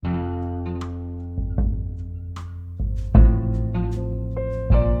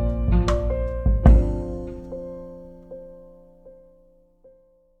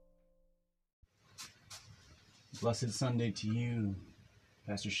Blessed Sunday to you,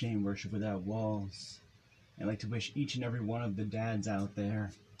 Pastor Shane, Worship Without Walls. I'd like to wish each and every one of the dads out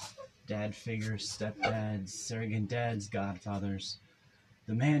there, dad figures, stepdads, surrogate dads, godfathers,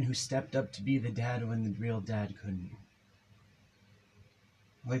 the man who stepped up to be the dad when the real dad couldn't.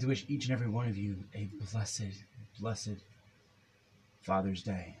 I'd like to wish each and every one of you a blessed Father's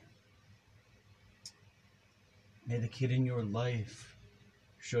Day. May the kid in your life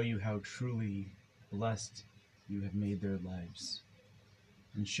show you how truly blessed you have made their lives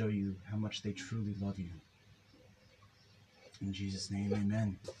and show you how much they truly love you. In Jesus' name,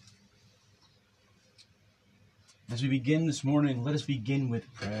 amen. As we begin this morning, let us begin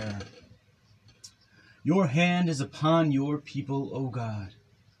with prayer. Your hand is upon your people, O God,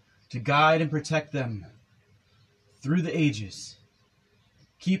 to guide and protect them through the ages.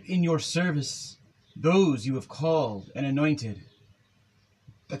 Keep in your service those you have called and anointed,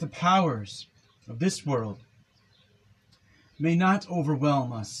 that the powers of this world may not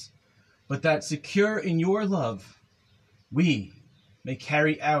overwhelm us, but that secure in your love, we may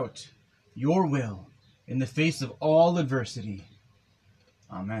carry out your will in the face of all adversity.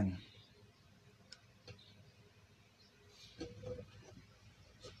 Amen.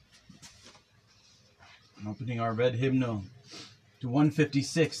 I'm opening our red hymnal to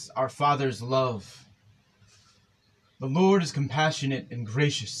 156, Our Father's Love. The Lord is compassionate and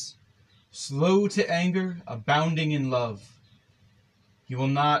gracious, slow to anger, abounding in love. He will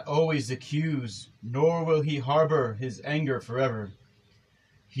not always accuse, nor will he harbor his anger forever.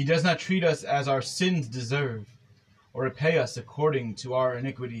 He does not treat us as our sins deserve, or repay us according to our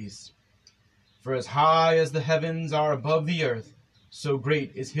iniquities. For as high as the heavens are above the earth, so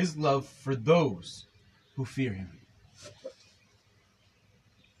great is his love for those who fear him.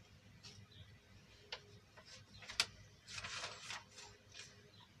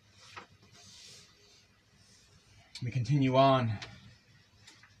 We continue on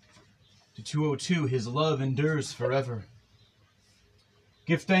to 202, His love endures forever.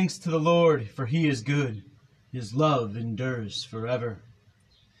 Give thanks to the Lord, for he is good. His love endures forever.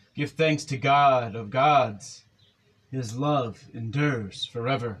 Give thanks to God of gods. His love endures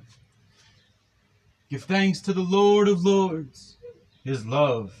forever. Give thanks to the Lord of lords. His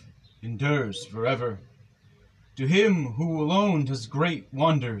love endures forever. To him who alone does great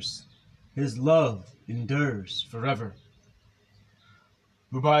wonders, his love endures forever.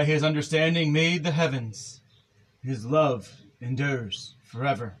 Who by his understanding made the heavens, his love endures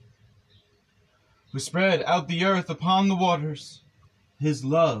forever. Who spread out the earth upon the waters, his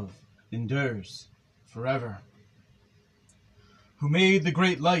love endures forever. Who made the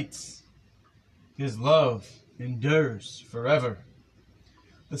great lights, his love endures forever.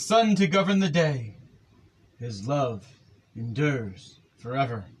 The sun to govern the day, his love endures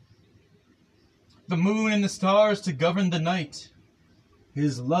forever. The moon and the stars to govern the night,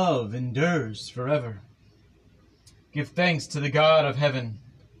 his love endures forever. Give thanks to the God of heaven,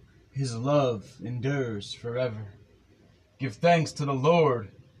 his love endures forever. Give thanks to the Lord,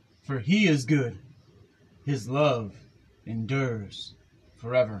 for he is good, his love endures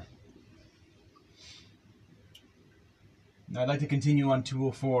forever. Now I'd like to continue on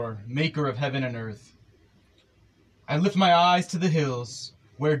 204, Maker of heaven and earth. I lift my eyes to the hills.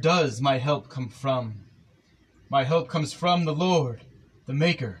 Where does my help come from? My help comes from the Lord, the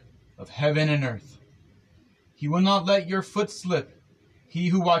maker of heaven and earth. He will not let your foot slip. He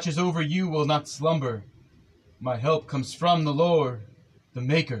who watches over you will not slumber. My help comes from the Lord, the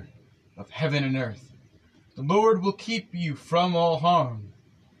maker of heaven and earth. The Lord will keep you from all harm.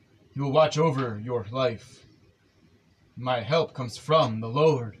 He will watch over your life. My help comes from the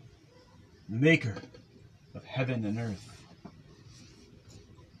Lord, the maker of heaven and earth.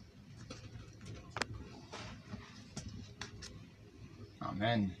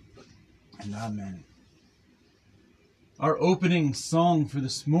 Amen and amen. Our opening song for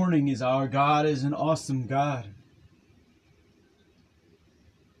this morning is Our God is an Awesome God.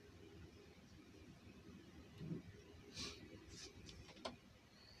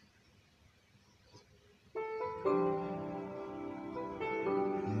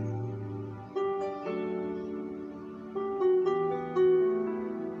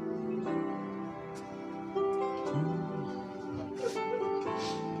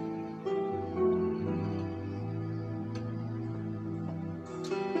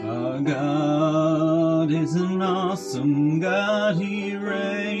 Our God is an awesome God. He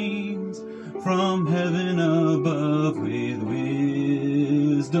reigns from heaven above with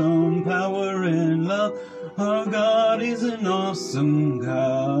wisdom, power, and love. Our God is an awesome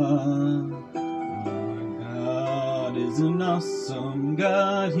God. Our God is an awesome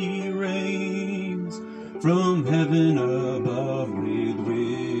God. He reigns from heaven above with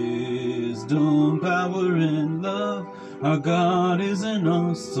wisdom, power, and love. Our God is an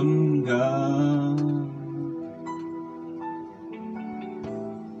awesome God.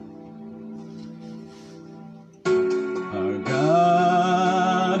 Our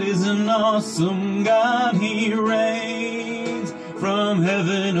God is an awesome God. He reigns from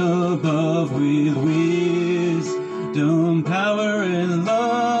heaven above with wisdom, power, and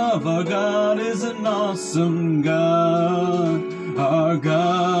love. Our God is an awesome God. Our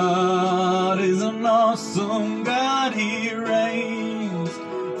God is an awesome God. He reigns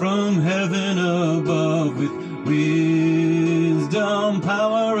from heaven above with wisdom,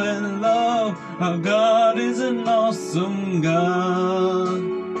 power, and love. Our God is an awesome God.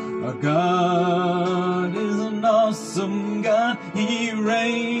 Our God is an awesome God. He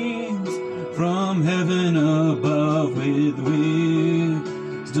reigns from heaven above with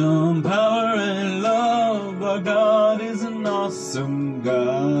wisdom, power, and love. Our God is an awesome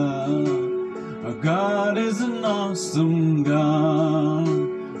God. Our God is an awesome God.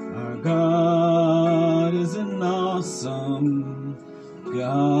 Our God is an awesome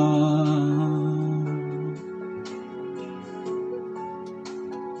God.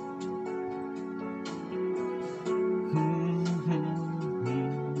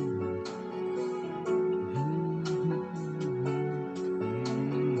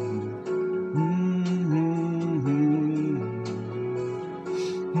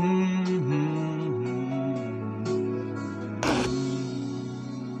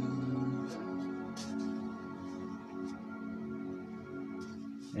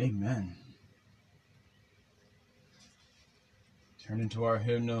 Amen. Turn into our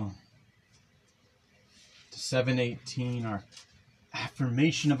hymnal to 718, our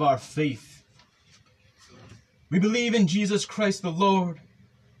affirmation of our faith. We believe in Jesus Christ the Lord,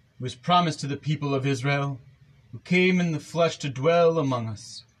 who was promised to the people of Israel, who came in the flesh to dwell among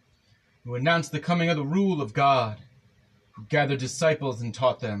us, who announced the coming of the rule of God, who gathered disciples and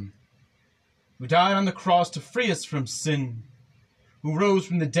taught them, who died on the cross to free us from sin, who rose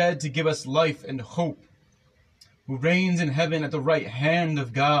from the dead to give us life and hope, who reigns in heaven at the right hand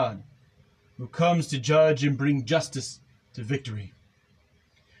of God, who comes to judge and bring justice to victory.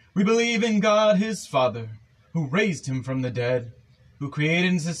 We believe in God his Father, who raised him from the dead, who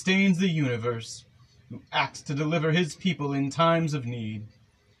created and sustains the universe, who acts to deliver his people in times of need,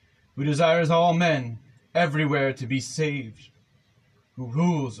 who desires all men everywhere to be saved, who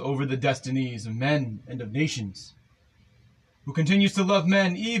rules over the destinies of men and of nations, who continues to love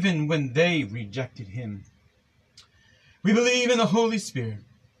men even when they rejected him. We believe in the Holy Spirit,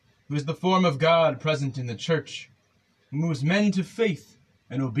 who is the form of God present in the church, who moves men to faith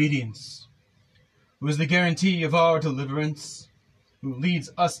and obedience, who is the guarantee of our deliverance, who leads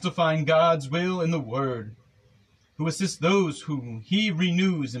us to find God's will in the Word, who assists those whom he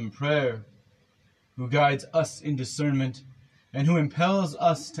renews in prayer, who guides us in discernment, and who impels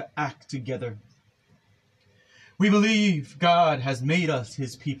us to act together. We believe God has made us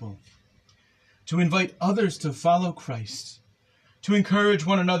his people, to invite others to follow Christ, to encourage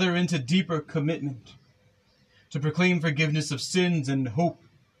one another into deeper commitment, to proclaim forgiveness of sins and hope,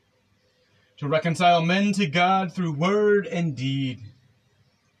 to reconcile men to God through word and deed,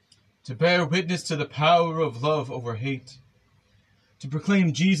 to bear witness to the power of love over hate, to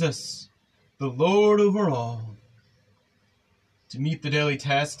proclaim Jesus, the Lord over all, to meet the daily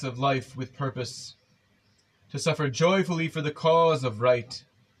tasks of life with purpose, to suffer joyfully for the cause of right,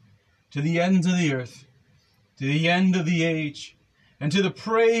 to the ends of the earth, to the end of the age, and to the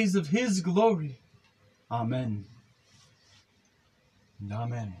praise of his glory. Amen. And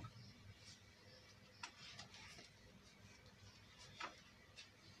amen.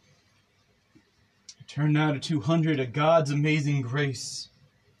 Turn now to 200, a God's amazing grace.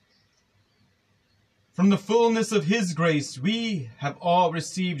 From the fullness of his grace, we have all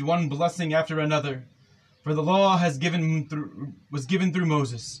received one blessing after another. For the law was given through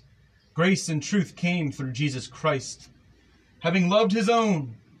Moses. Grace and truth came through Jesus Christ. Having loved his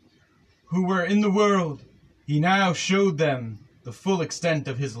own, who were in the world, he now showed them the full extent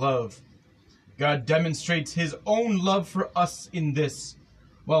of his love. God demonstrates his own love for us in this: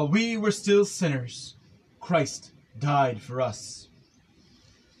 while we were still sinners, Christ died for us.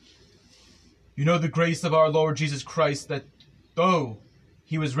 You know the grace of our Lord Jesus Christ, that though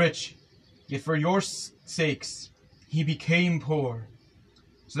he was rich, yet for your sakes he became poor,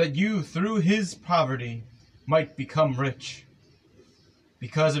 so that you through his poverty might become rich.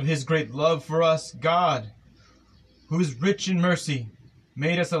 Because of his great love for us, God, who is rich in mercy,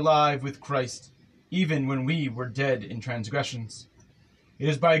 made us alive with Christ, even when we were dead in transgressions. It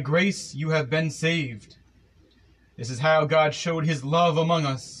is by grace you have been saved, This is how God showed his love among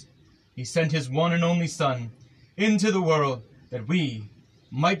us. He sent his one and only Son into the world that we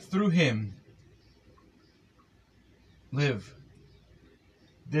might through him live.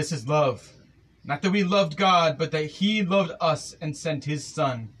 This is love. Not that we loved God, but that he loved us and sent his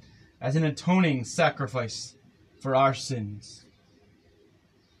Son as an atoning sacrifice for our sins.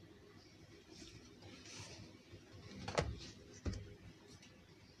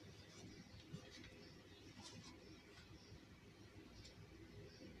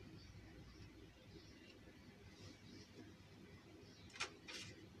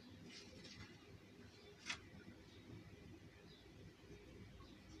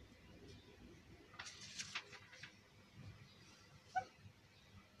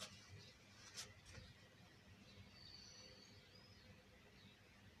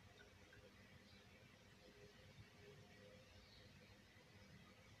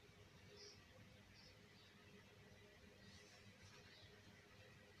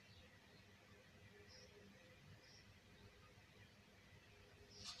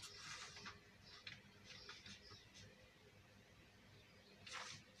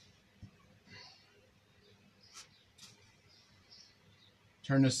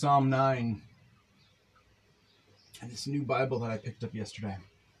 Turn to Psalm 9 and this new Bible that I picked up yesterday.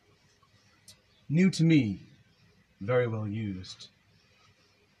 New to me, very well used.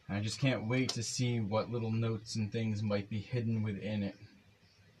 And I just can't wait to see what little notes and things might be hidden within it.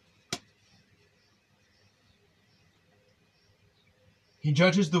 He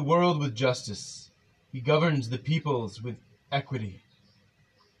judges the world with justice. He governs the peoples with equity.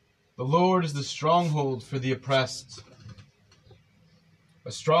 The Lord is the stronghold for the oppressed,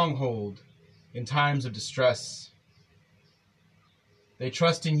 a stronghold in times of distress. They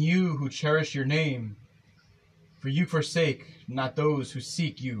trust in you who cherish your name, for you forsake not those who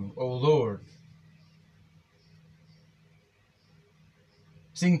seek you, O Lord.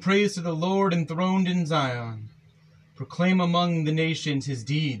 Sing praise to the Lord enthroned in Zion. Proclaim among the nations his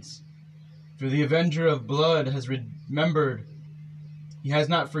deeds. For the avenger of blood has remembered. He has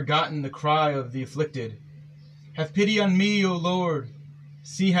not forgotten the cry of the afflicted. Have pity on me, O Lord.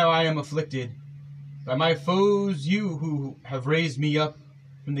 See how I am afflicted. By my foes, you who have raised me up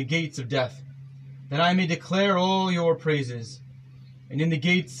from the gates of death, that I may declare all your praises. And in the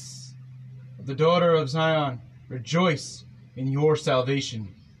gates of the daughter of Zion, rejoice in your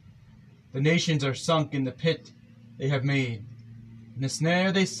salvation. The nations are sunk in the pit they have made. In the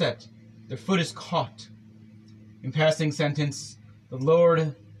snare they set, their foot is caught. In passing sentence, the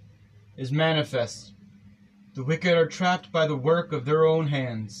Lord is manifest. The wicked are trapped by the work of their own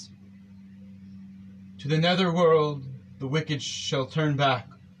hands. To the nether world the wicked shall turn back,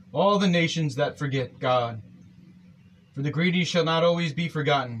 all the nations that forget God. For the greedy shall not always be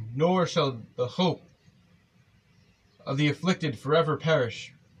forgotten, nor shall the hope of the afflicted forever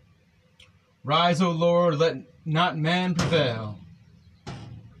perish. Rise, O Lord, let not man prevail.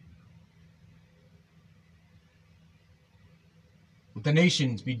 Let the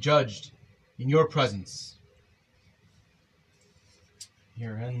nations be judged in your presence.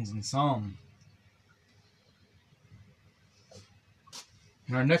 Here ends in Psalm.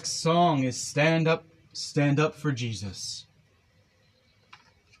 And our next song is Stand Up for Jesus.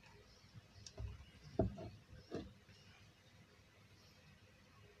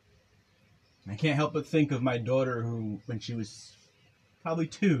 I can't help but think of my daughter who, when she was probably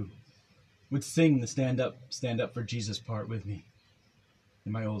 2, would sing the Stand Up for Jesus part with me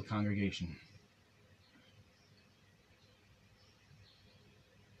in my old congregation.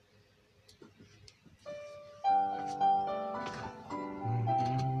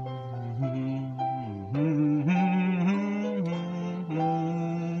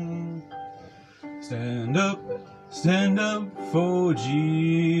 Stand up for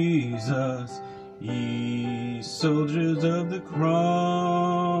Jesus, ye soldiers of the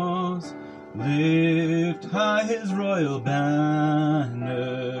cross. Lift high his royal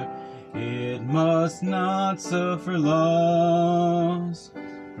banner, it must not suffer loss.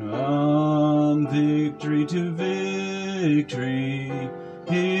 From victory to victory,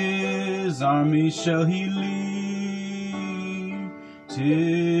 his army shall he lead,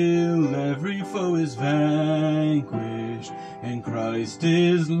 till every foe is vanquished, and Christ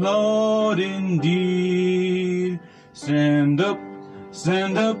is Lord indeed. Stand up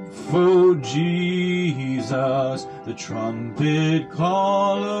for Jesus, the trumpet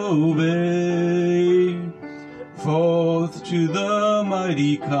call obey. Forth to the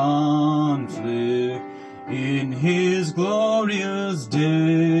mighty conflict in his glorious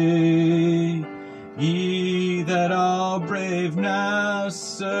day. Ye that are brave now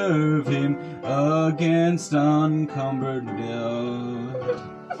serve him, against uncumbered bill.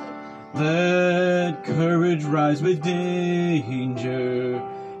 Let courage rise with danger,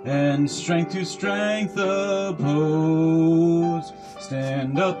 and strength to strength oppose.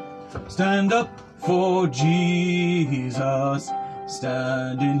 Stand up for Jesus,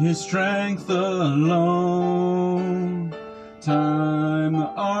 stand in his strength alone. Time,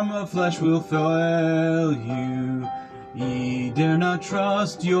 arm of flesh will fail you, ye dare not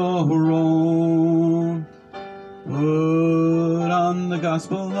trust your own. Put on the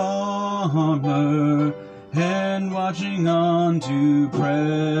gospel armor, and watching on to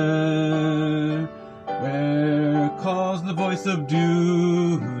prayer, where calls the voice of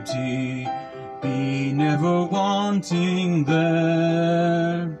duty, be never wanting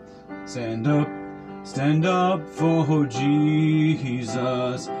there. Stand up for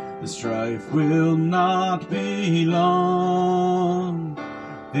Jesus, the strife will not be long.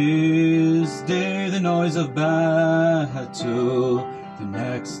 This day the noise of battle, the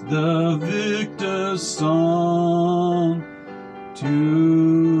next the victor's song.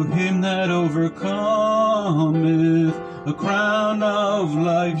 To him that overcometh, a crown of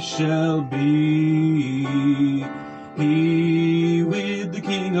life shall be. He with the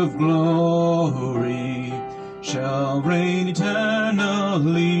King of glory shall reign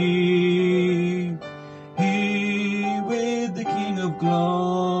eternally. He with the King of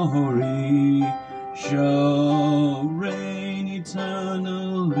glory shall reign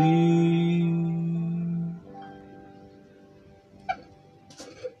eternally.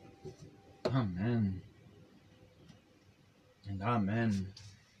 Amen and amen.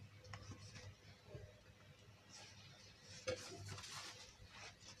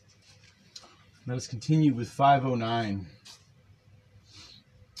 Let us continue with 509.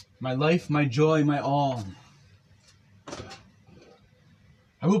 My life, my joy, my all.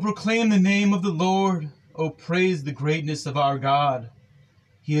 I will proclaim the name of the Lord. Oh, praise the greatness of our God.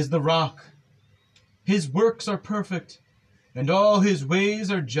 He is the rock. His works are perfect, and all his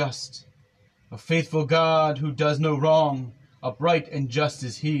ways are just. A faithful God who does no wrong, upright and just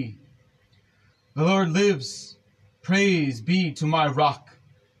is he. The Lord lives. Praise be to my rock.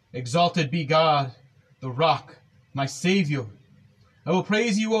 Exalted be God, the rock, my Savior. I will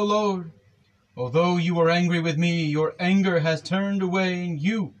praise you, O Lord. Although you were angry with me, your anger has turned away, and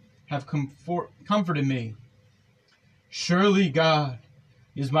you have comforted me. Surely God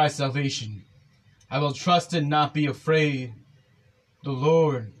is my salvation. I will trust and not be afraid. The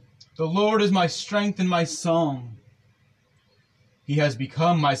Lord is my strength and my song. He has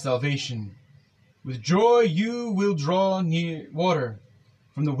become my salvation. With joy you will draw near water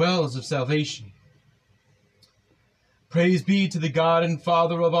from the wells of salvation. Praise be to the God and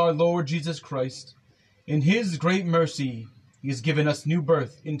Father of our Lord Jesus Christ. In his great mercy, he has given us new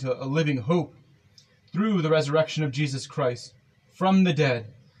birth into a living hope through the resurrection of Jesus Christ from the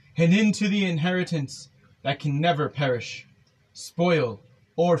dead, and into the inheritance that can never perish, spoil,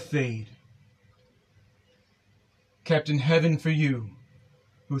 or fade, kept in heaven for you,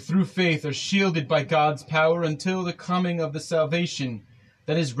 who through faith are shielded by God's power until the coming of the salvation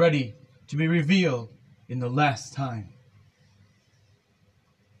that is ready to be revealed in the last time.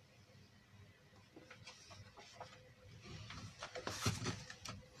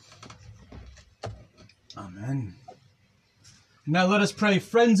 Amen. Now let us pray.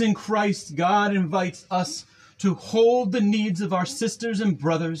 Friends in Christ, God invites us to hold the needs of our sisters and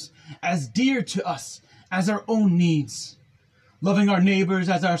brothers as dear to us as our own needs. Loving our neighbors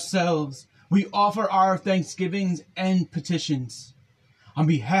as ourselves, we offer our thanksgivings and petitions on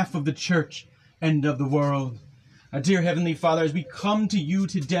behalf of the church and of the world. Our dear Heavenly Father, as we come to you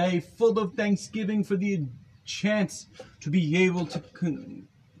today full of thanksgiving for the chance to be able to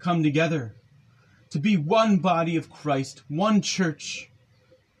come together, to be one body of Christ, one church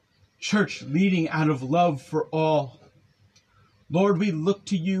leading out of love for all. Lord, we look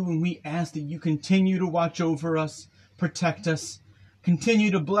to you and we ask that you continue to watch over us, protect us,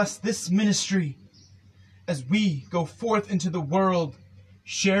 continue to bless this ministry as we go forth into the world,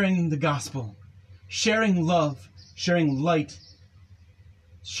 sharing the gospel, sharing love, sharing light,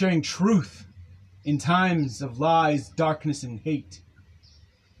 sharing truth in times of lies, darkness, and hate.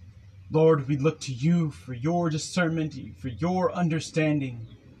 Lord, we look to you for your discernment, for your understanding,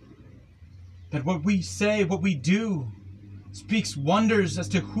 that what we say, what we do, speaks wonders as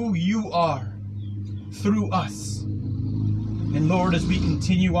to who you are through us. And Lord, as we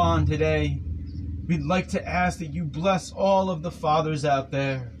continue on today, we'd like to ask that you bless all of the fathers out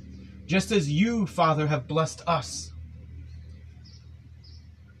there, just as you, Father, have blessed us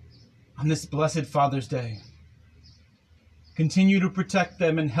on this blessed Father's Day. Continue to protect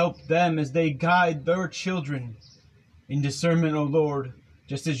them and help them as they guide their children in discernment, O Lord,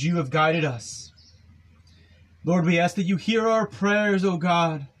 just as you have guided us. Lord, we ask that you hear our prayers, O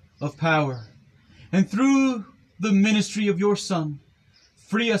God of power, and through the ministry of your Son,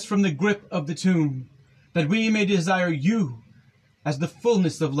 free us from the grip of the tomb, that we may desire you as the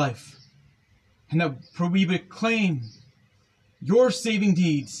fullness of life, and that we proclaim your saving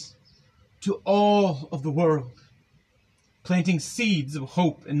deeds to all of the world, planting seeds of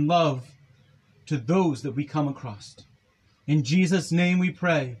hope and love to those that we come across. In Jesus' name we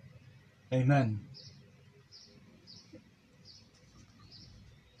pray. Amen.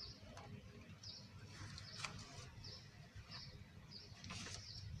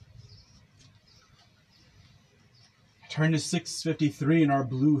 Turn to 653 in our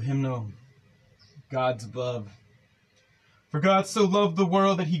blue hymnal, God's Love. For God so loved the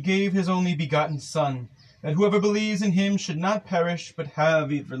world that he gave his only begotten Son, that whoever believes in him should not perish, but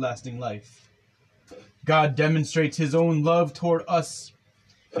have everlasting life. God demonstrates his own love toward us,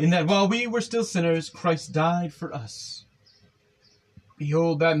 in that while we were still sinners, Christ died for us.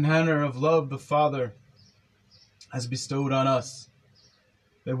 Behold that manner of love the Father has bestowed on us,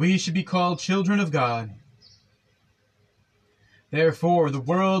 that we should be called children of God. Therefore the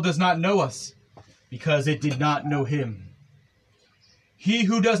world does not know us, because it did not know him. He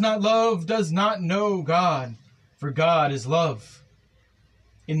who does not love does not know God, for God is love.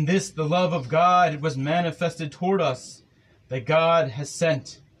 In this the love of God was manifested toward us, that God has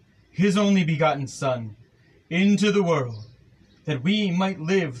sent his only begotten Son into the world, that we might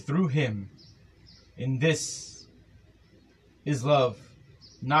live through him. In this is love,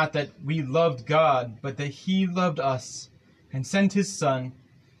 not that we loved God, but that he loved us, and sent his Son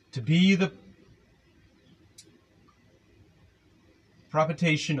to be the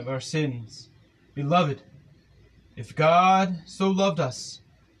propitiation of our sins. Beloved, if God so loved us,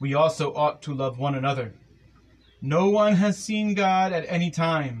 we also ought to love one another. No one has seen God at any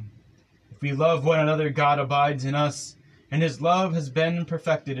time. If we love one another, God abides in us, and his love has been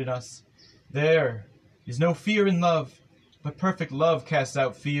perfected in us. There is no fear in love, but perfect love casts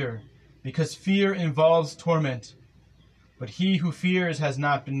out fear, because fear involves torment. But he who fears has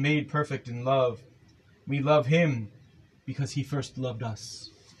not been made perfect in love. We love him because he first loved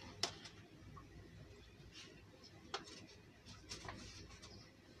us.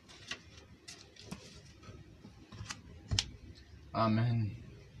 Amen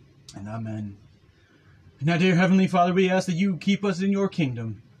and amen. And now, dear Heavenly Father, we ask that you keep us in your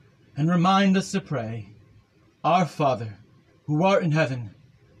kingdom and remind us to pray. Our Father, who art in heaven,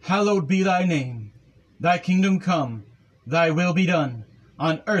 hallowed be thy name. Thy kingdom come. Thy will be done,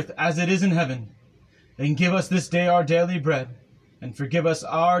 on earth as it is in heaven. And give us this day our daily bread, and forgive us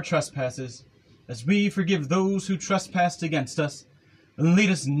our trespasses, as we forgive those who trespass against us. And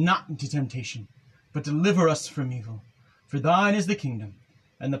lead us not into temptation, but deliver us from evil. For thine is the kingdom,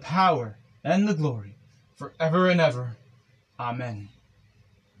 and the power, and the glory, forever and ever. Amen.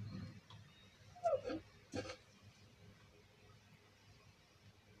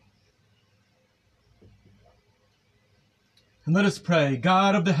 And let us pray.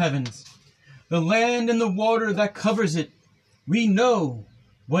 God of the heavens, the land and the water that covers it, we know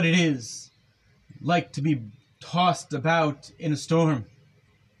what it is like to be tossed about in a storm.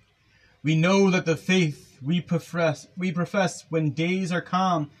 We know that the faith we profess when days are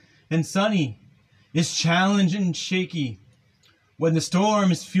calm and sunny is challenged and shaky, when the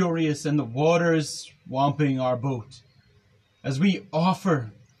storm is furious and the water is swamping our boat. As we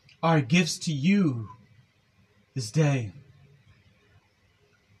offer our gifts to you this day,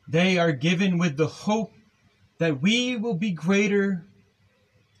 they are given with the hope that we will be greater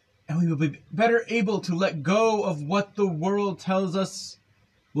and we will be better able to let go of what the world tells us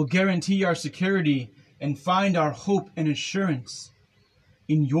will guarantee our security and find our hope and assurance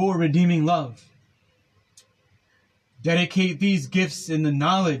in your redeeming love. Dedicate these gifts in the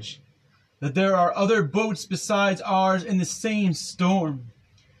knowledge that there are other boats besides ours in the same storm.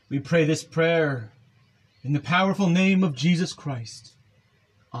 We pray this prayer in the powerful name of Jesus Christ.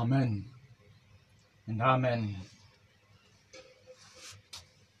 Amen and amen.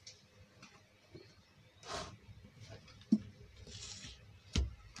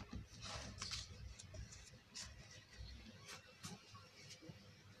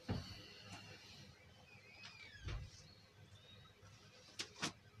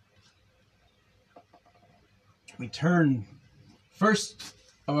 We turn, first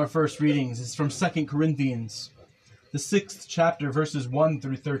of our first readings is from 2 Corinthians, the 6th chapter, verses 1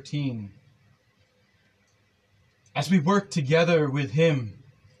 through 13. As we work together with him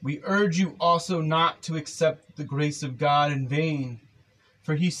We urge you also not to accept the grace of God in vain,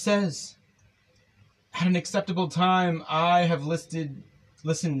 for he says, at an acceptable time I have listened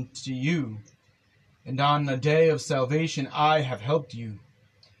to you, and on the day of salvation I have helped you.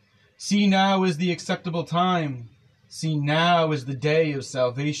 See, now is the acceptable time. See, now is the day of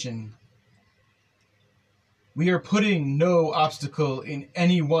salvation. We are putting no obstacle in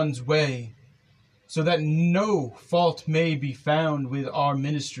anyone's way, so that no fault may be found with our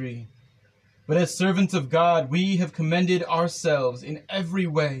ministry. But as servants of God, we have commended ourselves in every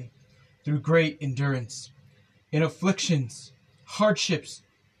way through great endurance, in afflictions, hardships,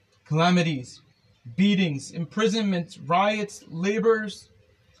 calamities, beatings, imprisonments, riots, labors,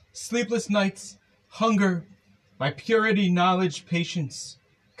 sleepless nights, hunger, by purity, knowledge, patience,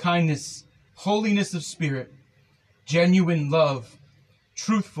 kindness, holiness of spirit, genuine love,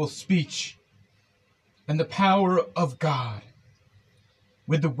 truthful speech, and the power of God,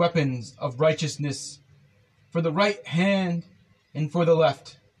 with the weapons of righteousness for the right hand and for the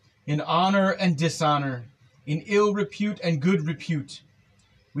left, in honor and dishonor, in ill repute and good repute.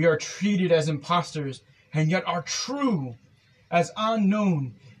 We are treated as impostors, and yet are true, as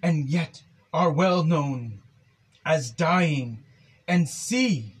unknown, and yet are well known, as dying, and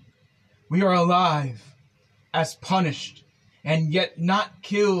see, we are alive, as punished, and yet not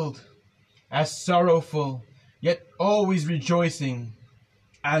killed, as sorrowful, yet always rejoicing,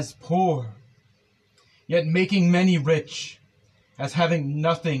 as poor, yet making many rich, as having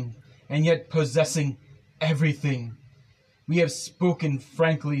nothing, and yet possessing everything. We have spoken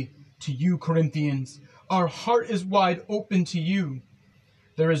frankly to you, Corinthians. Our heart is wide open to you.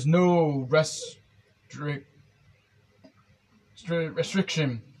 There is no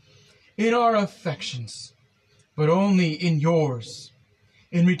restriction in our affections, but only in yours.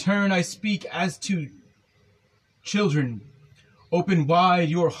 In return, I speak as to children. Open wide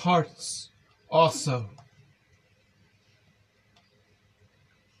your hearts also.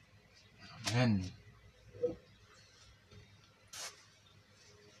 Amen.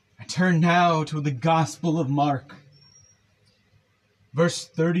 I turn now to the Gospel of Mark, verse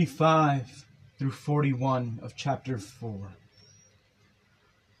 35 through 41 of chapter 4.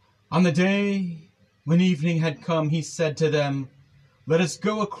 On the day when evening had come, he said to them, "Let us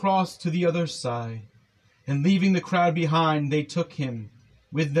go across to the other side." And leaving the crowd behind, they took him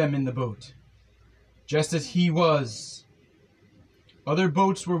with them in the boat, just as he was. Other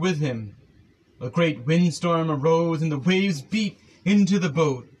boats were with him. A great windstorm arose, and the waves beat into the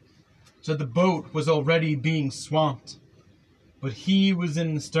boat, so the boat was already being swamped. But he was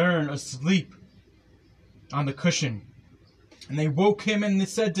in the stern, asleep on the cushion. And they woke him, and they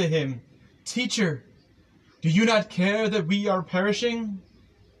said to him, "Teacher, do you not care that we are perishing?"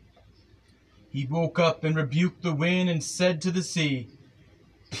 He woke up and rebuked the wind and said to the sea,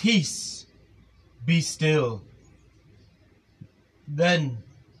 "Peace, be still." Then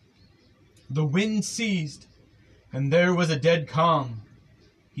the wind ceased, and there was a dead calm.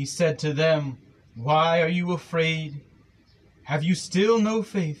 He said to them, "Why are you afraid? Have you still no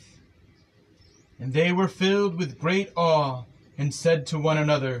faith?" And they were filled with great awe, and said to one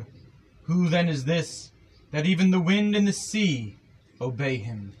another, "Who then is this, that even the wind and the sea obey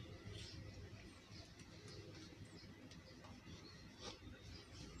him?"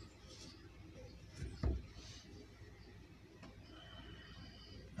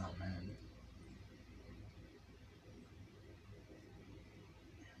 Amen.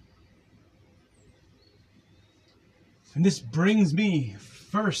 And this brings me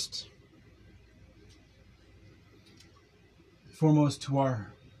foremost to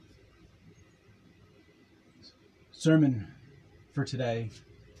our sermon for today.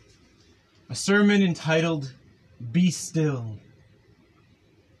 A sermon entitled, "Be Still."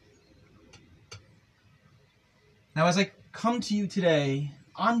 Now, as I come to you today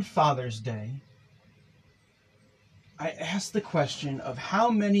on Father's Day, I ask the question of how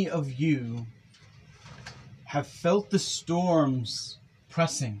many of you have felt the storms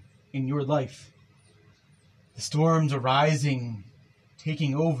pressing in your life? The storms arising,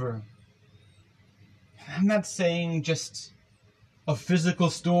 taking over. I'm not saying just a physical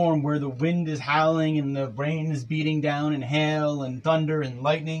storm where the wind is howling and the rain is beating down and hail and thunder and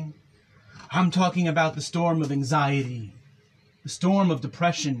lightning. I'm talking about the storm of anxiety, the storm of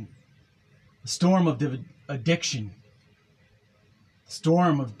depression, the storm of addiction, the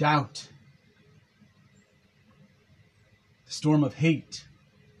storm of doubt, the storm of hate,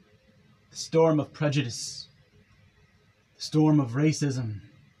 the storm of prejudice, the storm of racism,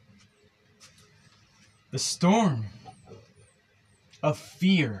 the storm of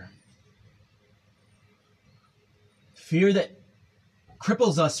fear. Fear that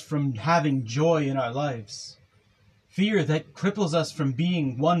cripples us from having joy in our lives. Fear that cripples us from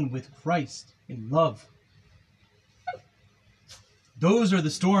being one with Christ in love. Those are the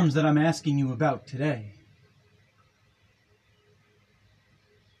storms that I'm asking you about today.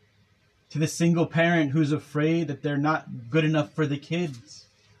 To the single parent who's afraid that they're not good enough for the kids,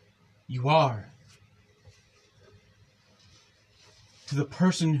 you are. To the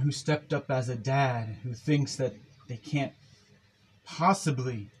person who stepped up as a dad who thinks that they can't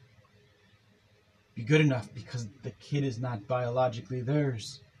possibly be good enough because the kid is not biologically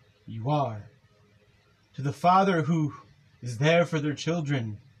theirs, you are. To the father who is there for their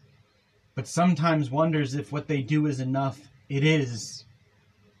children, but sometimes wonders if what they do is enough, it is.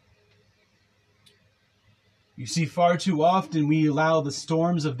 You see, far too often we allow the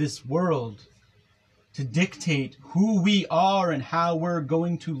storms of this world to dictate who we are and how we're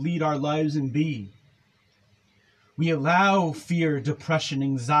going to lead our lives and be. We allow fear, depression,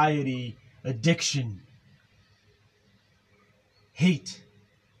 anxiety, addiction, hate,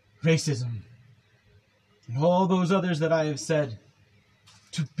 racism, and all those others that I have said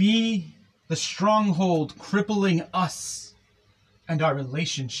to be the stronghold crippling us and our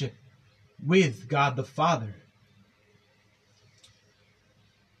relationship with God the Father.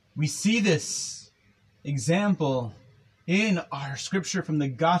 We see this example in our scripture from the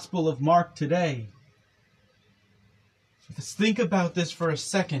Gospel of Mark today. Let's think about this for a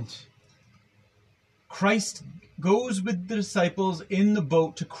second. Christ goes with the disciples in the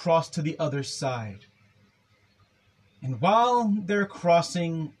boat to cross to the other side. And while they're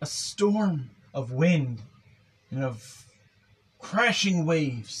crossing, a storm of wind and of crashing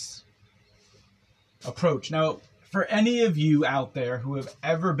waves approach. Now, for any of you out there who have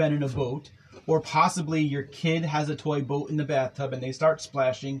ever been in a boat, or possibly your kid has a toy boat in the bathtub and they start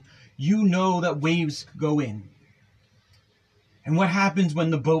splashing, you know that waves go in. And what happens when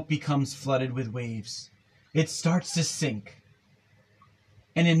the boat becomes flooded with waves? It starts to sink.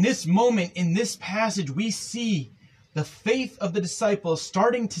 And in this moment, in this passage, we see the faith of the disciples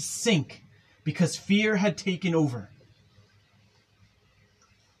starting to sink because fear had taken over.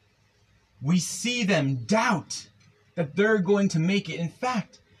 We see them doubt that they're going to make it. In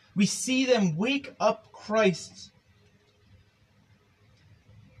fact, we see them wake up Christ.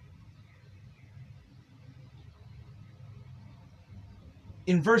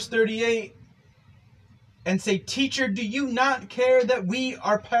 In verse 38, and say, "Teacher, do you not care that we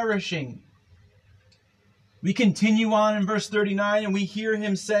are perishing?" We continue on in verse 39, and we hear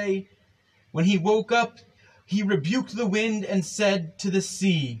him say, when he woke up, he rebuked the wind and said to the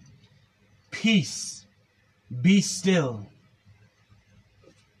sea, "Peace, be still."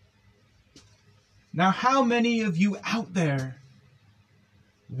 Now, how many of you out there,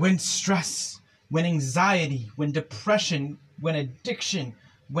 when stress, when anxiety, when depression, when addiction,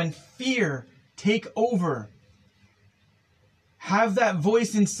 when fear take over, have that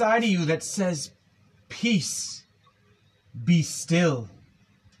voice inside of you that says, "Peace, be still"?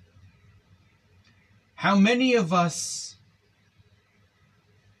 How many of us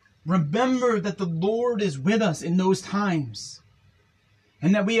remember that the Lord is with us in those times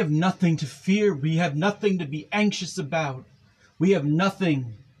and that we have nothing to fear, we have nothing to be anxious about, we have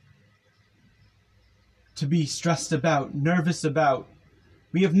nothing to be stressed about, nervous about.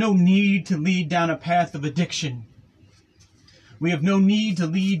 We have no need to lead down a path of addiction. We have no need to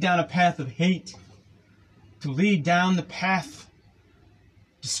lead down a path of hate, to lead down the path of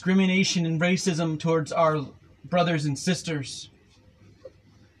discrimination and racism towards our brothers and sisters.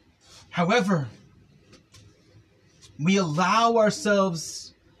 However, we allow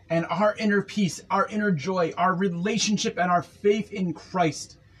ourselves and our inner peace, our inner joy, our relationship and our faith in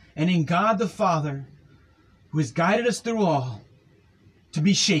Christ and in God the Father, who has guided us through all, to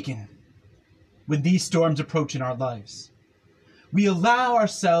be shaken when these storms approach in our lives. We allow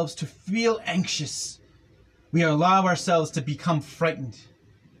ourselves to feel anxious. We allow ourselves to become frightened,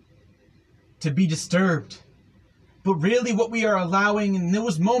 to be disturbed. But really what we are allowing in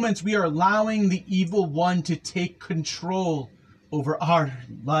those moments, we are allowing the evil one to take control over our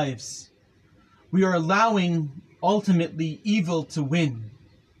lives. We are allowing, ultimately, evil to win.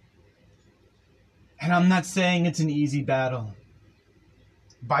 And I'm not saying it's an easy battle.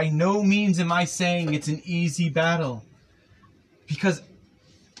 By no means am I saying it's an easy battle. Because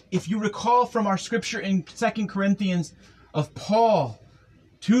if you recall from our scripture in 2 Corinthians of Paul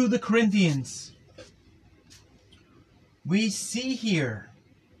to the Corinthians, we see here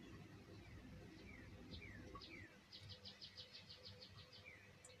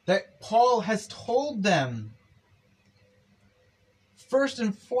that Paul has told them, first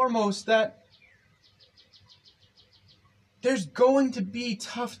and foremost, that There's going to be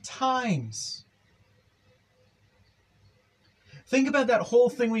tough times. Think about that whole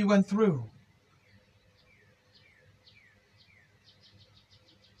thing we went through.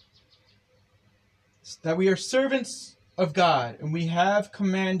 That we are servants of God, and we have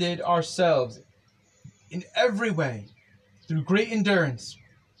commanded ourselves in every way, through great endurance,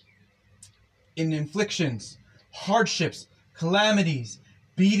 in afflictions, hardships, calamities,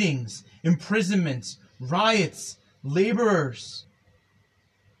 beatings, imprisonments, riots, laborers,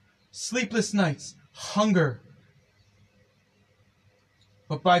 sleepless nights, hunger,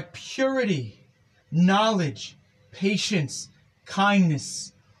 but by purity, knowledge, patience,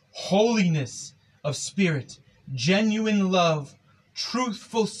 kindness, holiness of spirit, genuine love,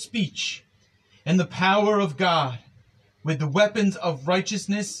 truthful speech, and the power of God, with the weapons of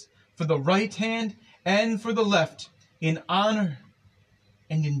righteousness for the right hand and for the left, in honor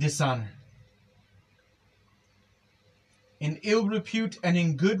and in dishonor, in ill repute and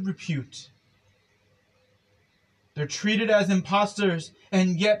in good repute. They're treated as impostors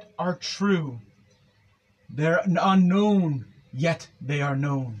and yet are true. They're unknown, yet they are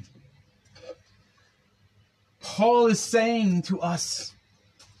known. Paul is saying to us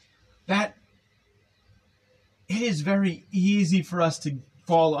that it is very easy for us to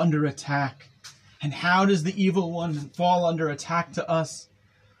fall under attack. And how does the evil one fall under attack to us?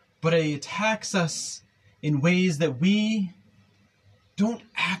 But he attacks us in ways that we don't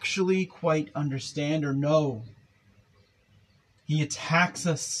actually quite understand or know. He attacks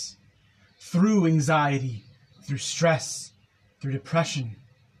us through anxiety, through stress, through depression.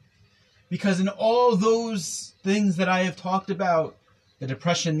 Because in all those things that I have talked about, the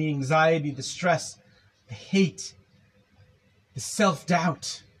depression, the anxiety, the stress, the hate, the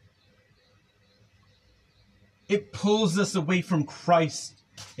self-doubt, it pulls us away from Christ.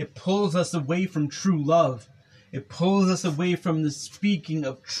 It pulls us away from true love. It pulls us away from the speaking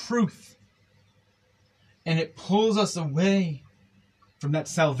of truth. And it pulls us away from that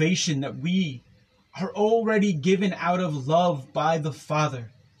salvation that we are already given out of love by the Father.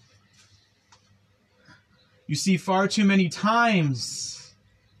 You see, far too many times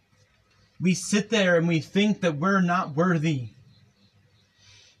we sit there and we think that we're not worthy.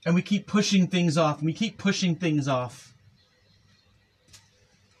 And we keep pushing things off. And we keep pushing things off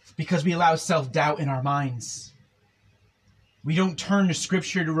because we allow self-doubt in our minds. We don't turn to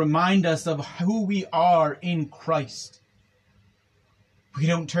Scripture to remind us of who we are in Christ. We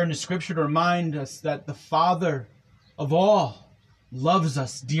don't turn to Scripture to remind us that the Father of all loves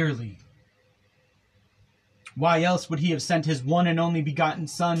us dearly. Why else would he have sent his one and only begotten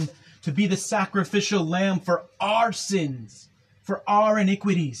Son to be the sacrificial lamb for our sins, for our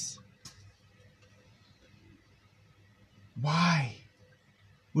iniquities? Why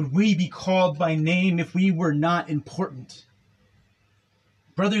would we be called by name if we were not important?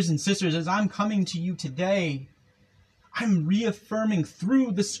 Brothers and sisters, as I'm coming to you today, I'm reaffirming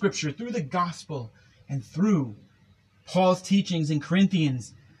through the Scripture, through the gospel, and through Paul's teachings in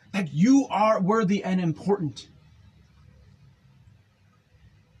Corinthians, that you are worthy and important.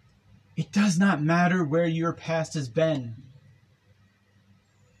 It does not matter where your past has been.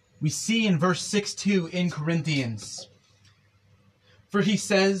 We see in verse 6:2 in Corinthians, for he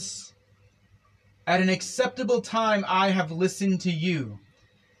says, "At an acceptable time I have listened to you,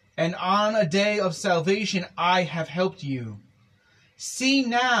 and on a day of salvation I have helped you. See,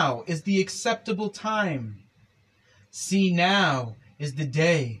 now is the acceptable time. See, now is the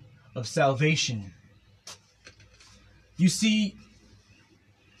day of salvation." You see,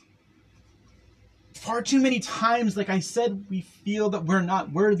 far too many times, like I said, we feel that we're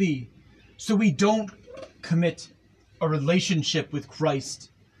not worthy, so we don't commit a relationship with Christ.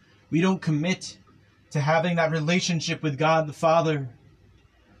 We don't commit to having that relationship with God the Father.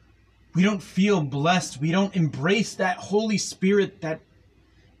 We don't feel blessed. We don't embrace that Holy Spirit that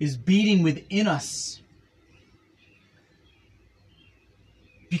is beating within us.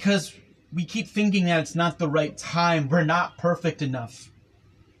 Because we keep thinking that it's not the right time. We're not perfect enough.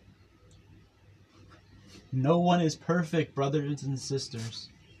 No one is perfect, brothers and sisters.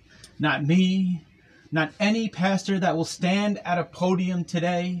 Not me, not any pastor that will stand at a podium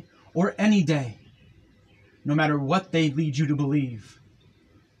today or any day, no matter what they lead you to believe.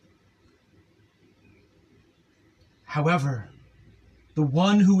 However, the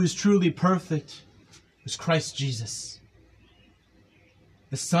one who is truly perfect was Christ Jesus,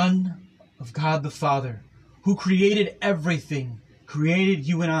 the Son of God the Father, who created everything, created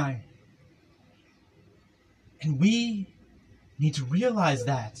you and I. And we need to realize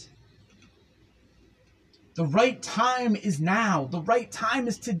that. The right time is now. The right time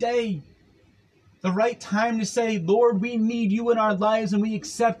is today. The right time to say, Lord, we need you in our lives and we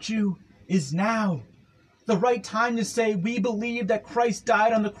accept you is now. The right time to say, we believe that Christ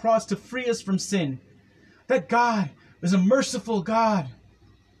died on the cross to free us from sin. That God is a merciful God.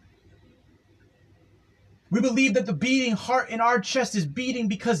 We believe that the beating heart in our chest is beating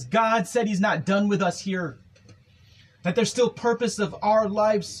because God said he's not done with us here. That there's still purpose of our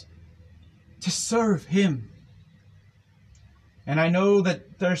lives to serve him. And I know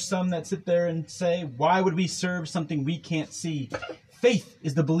that there's some that sit there and say, why would we serve something we can't see? Faith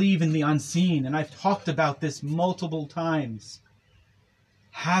is the belief in the unseen, and I've talked about this multiple times.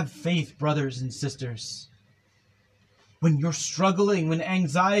 Have faith, brothers and sisters. When you're struggling, when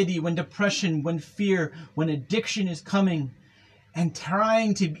anxiety, when depression, when fear, when addiction is coming and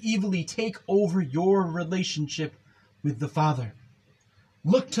trying to evilly take over your relationship with the Father,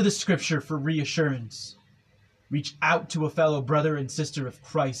 look to the Scripture for reassurance. Reach out to a fellow brother and sister of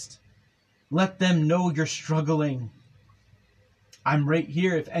Christ. Let them know you're struggling. I'm right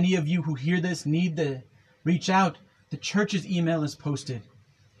here. If any of you who hear this need to reach out, the church's email is posted.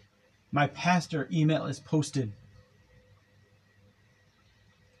 My pastor email is posted.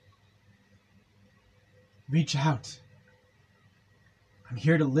 Reach out. I'm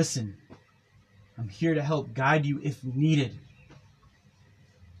here to listen. I'm here to help guide you if needed.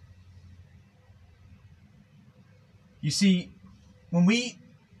 You see, when we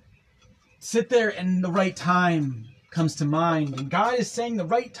sit there and the right time comes to mind, and God is saying the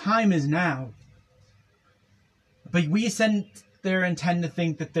right time is now, but we sit there and tend to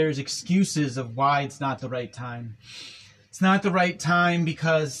think that there's excuses of why it's not the right time. It's not the right time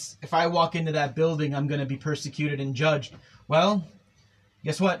because if I walk into that building, I'm going to be persecuted and judged. Well,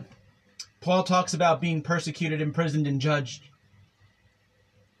 guess what? Paul talks about being persecuted, imprisoned, and judged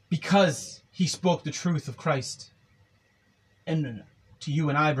because he spoke the truth of Christ. And to you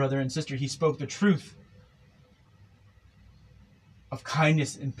and I, brother and sister, he spoke the truth of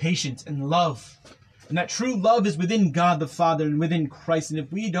kindness and patience and love. And that true love is within God the Father and within Christ. And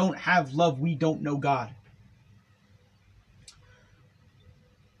if we don't have love, we don't know God.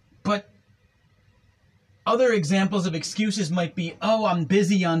 But other examples of excuses might be, oh, I'm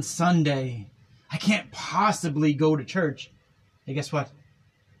busy on Sunday. I can't possibly go to church. Hey, guess what?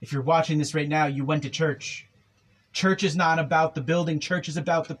 If you're watching this right now, you went to church. Church is not about the building. Church is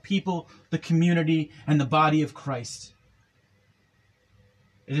about the people, the community, and the body of Christ.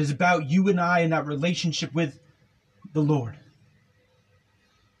 It is about you and I and that relationship with the Lord.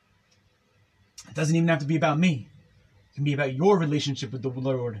 It doesn't even have to be about me. It can be about your relationship with the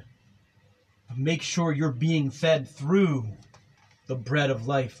Lord. But make sure you're being fed through the bread of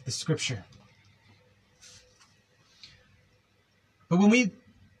life, the Scripture. But when we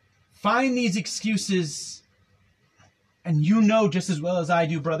find these excuses, and you know just as well as I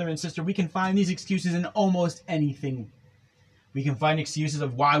do, brother and sister, we can find these excuses in almost anything. We can find excuses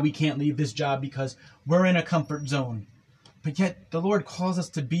of why we can't leave this job because we're in a comfort zone. But yet the Lord calls us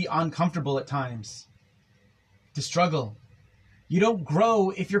to be uncomfortable at times, to struggle. You don't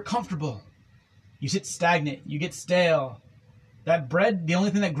grow if you're comfortable. You sit stagnant. You get stale. That bread, the only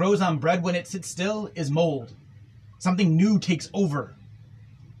thing that grows on bread when it sits still is mold. Something new takes over.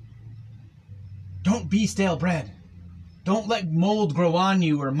 Don't be stale bread. Don't let mold grow on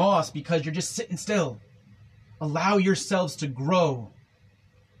you or moss because you're just sitting still. Allow yourselves to grow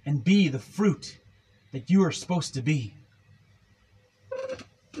and be the fruit that you are supposed to be.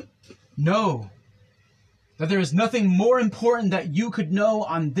 Know that there is nothing more important that you could know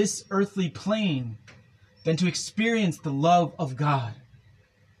on this earthly plane than to experience the love of God.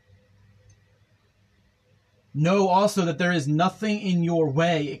 Know also that there is nothing in your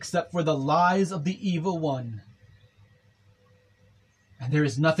way except for the lies of the evil one. And there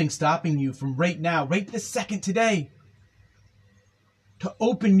is nothing stopping you from right now, right this second today, to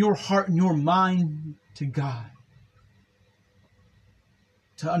open your heart and your mind to God.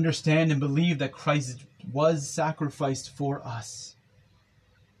 To understand and believe that Christ was sacrificed for us.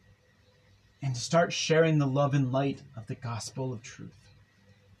 And to start sharing the love and light of the gospel of truth.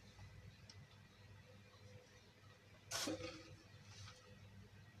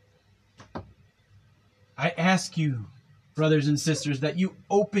 I ask you, brothers and sisters, that you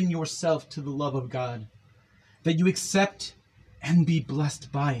open yourself to the love of God, that you accept and be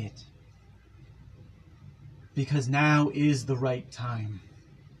blessed by it, because now is the right time.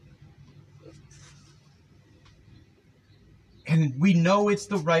 And we know it's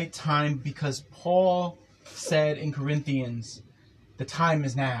the right time because Paul said in Corinthians, the time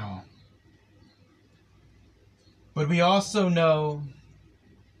is now. But we also know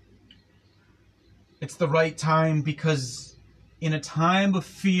it's the right time because in a time of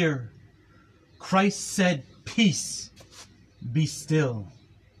fear, Christ said, "Peace, be still."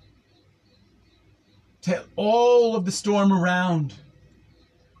 To all of the storm around,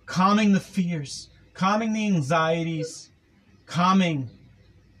 calming the fears, calming the anxieties, calming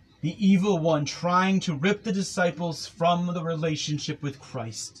the evil one trying to rip the disciples from the relationship with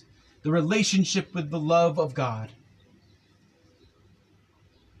Christ, the relationship with the love of God.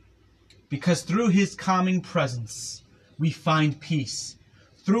 Because through his calming presence, we find peace.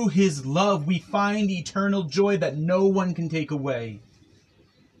 Through his love, we find eternal joy that no one can take away.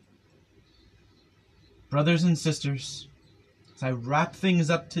 Brothers and sisters, as I wrap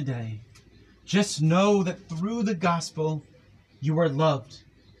things up today, just know that through the gospel, you are loved.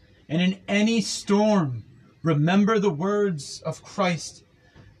 And in any storm, remember the words of Christ,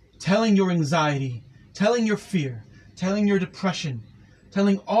 telling your anxiety, telling your fear, telling your depression,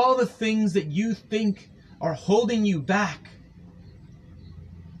 telling all the things that you think are holding you back.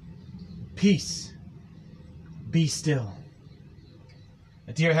 Peace, be still.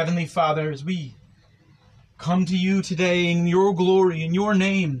 Dear Heavenly Father, as we come to you today in your glory, in your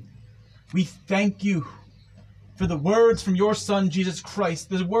name, we thank you for the words from your Son, Jesus Christ,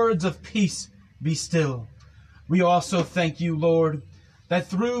 the words of peace, be still. We also thank you, Lord, that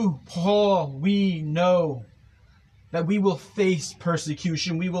through Paul we know that we will face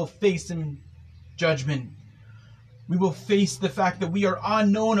persecution, we will face judgment. We will face the fact that we are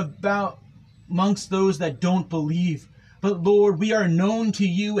unknown amongst those that don't believe. But Lord, we are known to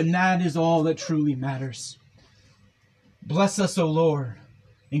you, and that is all that truly matters. Bless us, O Lord,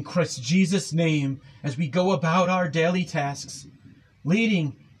 in Christ Jesus' name, as we go about our daily tasks,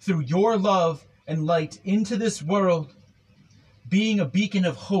 leading through your love and light into this world, being a beacon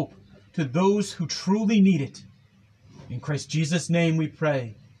of hope to those who truly need it. In Christ Jesus' name we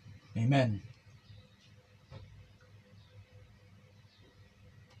pray. Amen.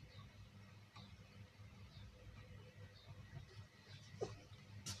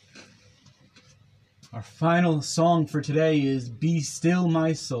 Our final song for today is "Be Still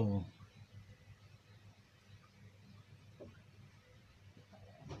My Soul."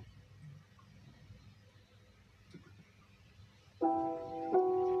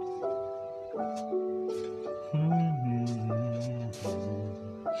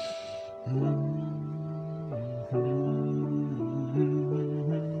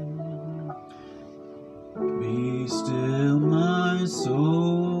 Be still my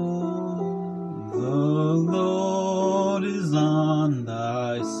soul, the Lord is on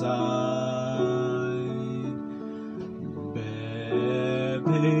thy side. Bear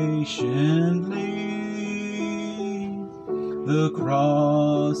patiently the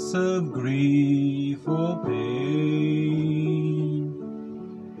cross of grief or pain.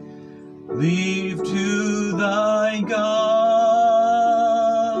 Leave to thy God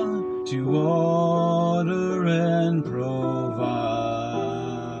to order and provide.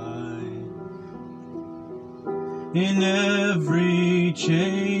 In every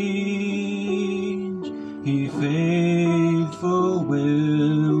change, he faithful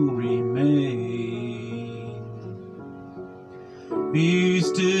will remain. Be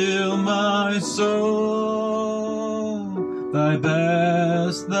still, my soul, thy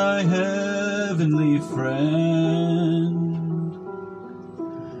best, thy heavenly friend.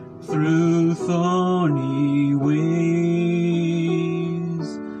 Through thorny ways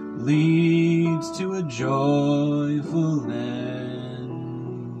leads to a joyful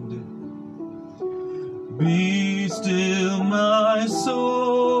end. Be still, my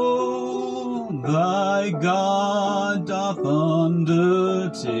soul, thy God doth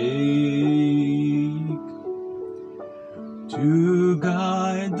undertake to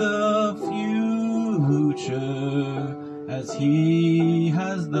guide the future as he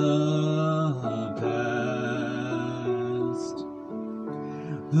has the past.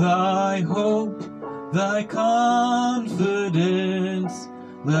 Thy hope, thy confidence,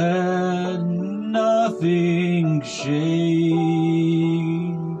 let nothing shake.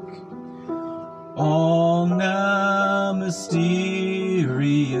 All now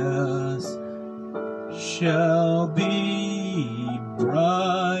mysterious shall be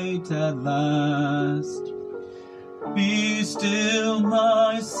bright at last. Be still,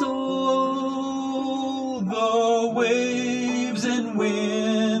 my soul, the waves and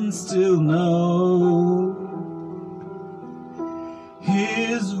winds still know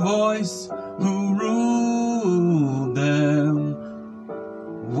his voice who ruled them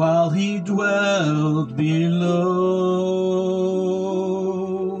while he dwelt below.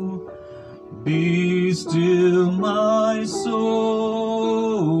 Be still, my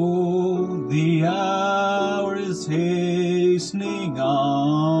soul, the hour is hastening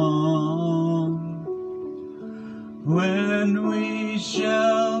on. when we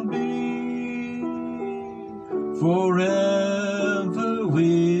shall be forever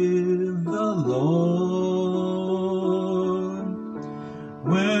with the Lord.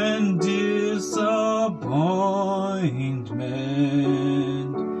 When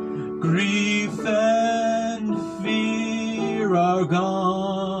disappointment, grief and fear are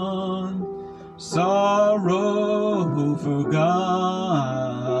gone, sorrow forgot,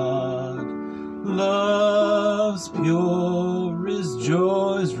 love's purest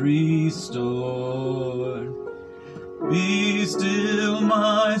joys restored. Be still,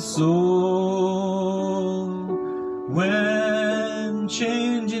 my soul, when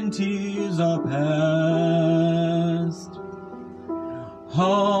change and tears are past.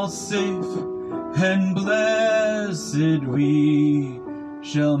 All safe and blessed we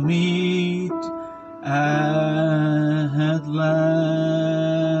shall meet at last.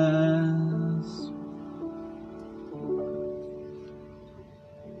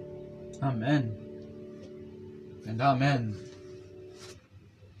 Amen and amen.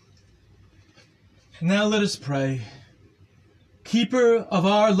 Now let us pray. Keeper of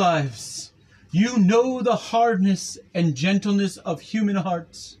our lives, you know the hardness and gentleness of human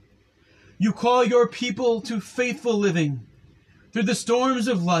hearts. You call your people to faithful living through the storms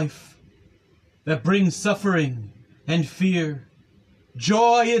of life that bring suffering and fear,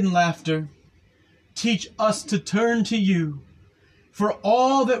 joy and laughter. Teach us to turn to you for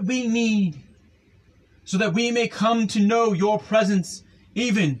all that we need, so that we may come to know your presence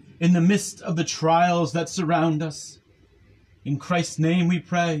even in the midst of the trials that surround us. In Christ's name we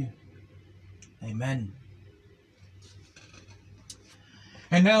pray. Amen.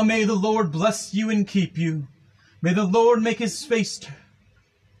 And now may the Lord bless you and keep you. May the Lord make his face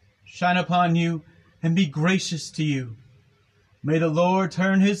shine upon you and be gracious to you. May the Lord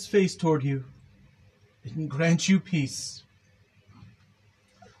turn his face toward you and grant you peace.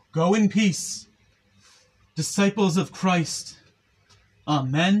 Go in peace, disciples of Christ.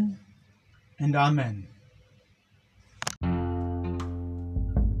 Amen and amen.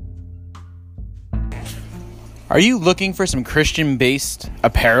 Are you looking for some Christian-based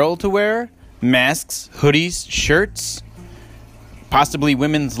apparel to wear? Masks, hoodies, shirts, possibly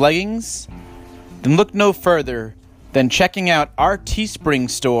women's leggings? Then look no further than checking out our Teespring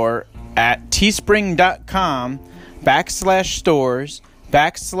store at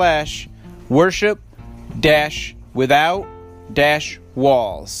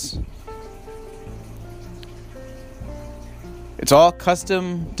teespring.com/stores/worship-without-walls. It's all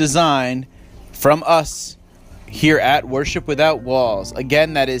custom designed from us here at Worship Without Walls.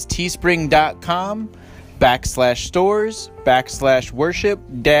 Again, that is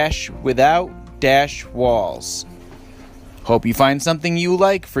teespring.com/stores/worship-without-walls. Hope you find something you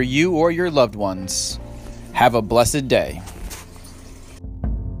like for you or your loved ones. Have a blessed day.